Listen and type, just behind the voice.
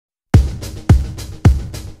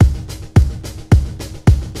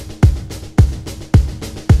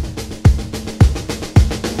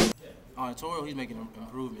Eltoro, he's making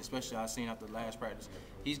improvement, especially I've seen after the last practice.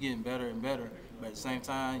 He's getting better and better, but at the same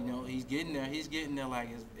time, you know, he's getting there. He's getting there like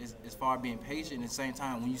as far as being patient. At the same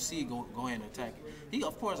time, when you see it, go ahead and attack it. He,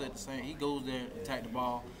 of course, at the same, he goes there and attack the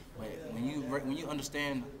ball. But when you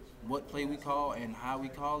understand what play we call and how we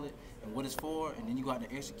call it and what it's for, and then you go out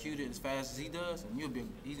to execute it as fast as he does, and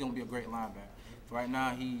he's gonna be a great linebacker. So right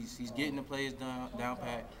now, he's getting the plays down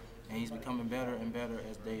pat, and he's becoming better and better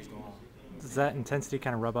as days go on. Does that intensity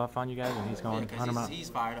kind of rub off on you guys when he's going 100 miles? He's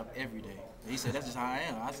fired up every day. He said, that's just how I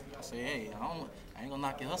am. I say, hey, I ain't gonna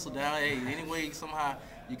knock your hustle down. Hey, anyway, somehow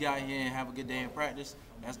you get out here and have a good day in practice,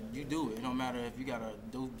 you do it. It don't matter if you gotta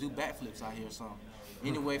do backflips out here or something.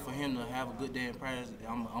 Anyway, for him to have a good day in practice,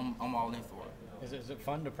 I'm all in for it. Is it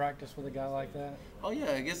fun to practice with a guy like that? Oh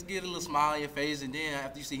yeah, get a little smile on your face, and then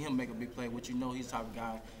after you see him make a big play, what you know he's the type of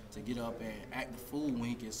guy to get up and act the fool when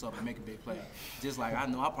he gets up and make a big play. Just like I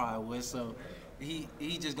know I probably would. So he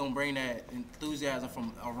just gonna bring that enthusiasm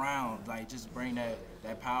from around, like just bring that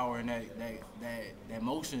power and that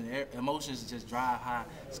emotion. Emotions just drive high,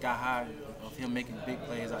 sky high of him making big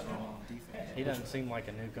plays out there on defense. He doesn't seem like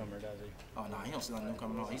a newcomer, does he? Oh no, he don't seem like a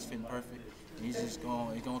newcomer at all. He's fitting perfect. He's just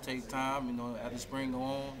gonna take time, you know, after spring go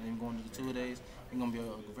on and going to the 2 days, he's gonna be a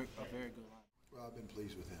very good line. Well, I've been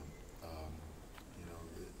pleased with him. You know,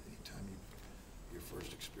 anytime your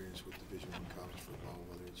first experience with Division I college football,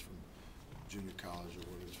 whether it's from junior college or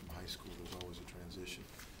whether it's from high school, there's always a transition,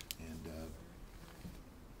 and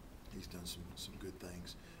he's done some good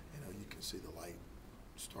things. You know, you can see the light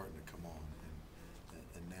starting to come on,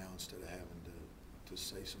 and now instead of having to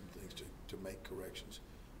say some things to make corrections,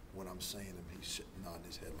 when I'm saying them, he's nodding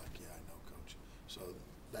his head like, yeah, I know, Coach. So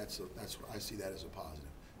that's I see that as a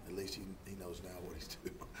positive. At least he knows now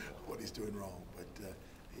what he's doing wrong. But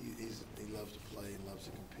he loves to play and loves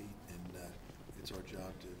to compete, and it's our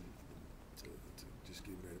job to just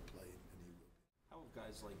get him ready to play. And he will. How have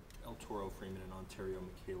guys like Eltoro Freeman and Ontario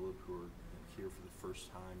McCaleb, who are here for the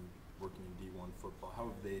first time working in D1 football,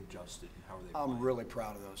 how have they adjusted and how are they playing? I'm really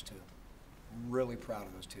proud of those two. Really proud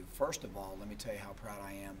of those two. First of all, let me tell you how proud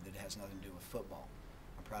I am that it has nothing to do with football.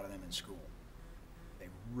 I'm proud of them in school. They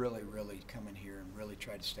really come in here and really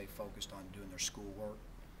try to stay focused on doing their schoolwork.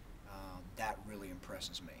 That really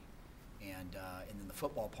impresses me. And then the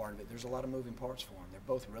football part of it, there's a lot of moving parts for them. They're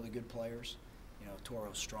both really good players. You know,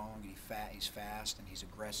 Toro's strong and he's fast and he's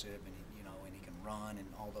aggressive and and he can run and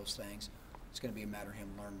all those things. It's going to be a matter of him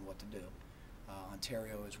learning what to do.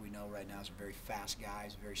 Ontario, as we know right now, is a very fast guy.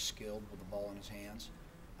 He's very skilled with the ball in his hands.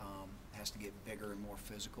 Has to get bigger and more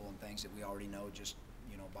physical and things that we already know just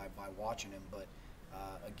by watching him. But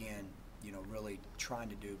again, really trying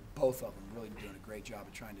to do, both of them really doing a great job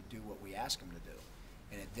of trying to do what we ask them to do.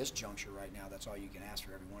 And at this juncture right now, that's all you can ask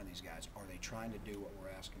for every one of these guys. Are they trying to do what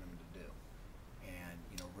we're asking them to do? And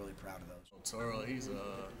really proud of those. Toro, he's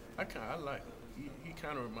I like him. He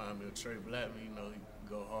kind of reminds me of Trey Blackman. He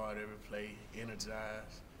go hard every play,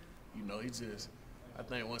 energized. He just, I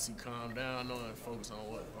think once he calmed down and focus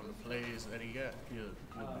on the plays that he got, he'll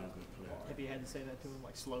be a good player. Have you had to say that to him,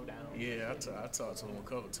 like slow down? Yeah, I talked to him a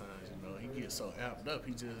couple times. He gets so amped up,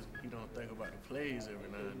 he don't think about the plays every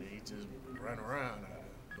now and then. He just run around out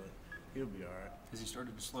there, but he'll be all right. Has he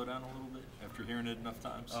started to slow down a little bit after hearing it enough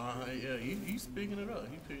times? Yeah, he's picking it up.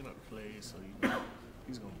 He's picking up the plays, so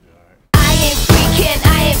he's gonna be all right.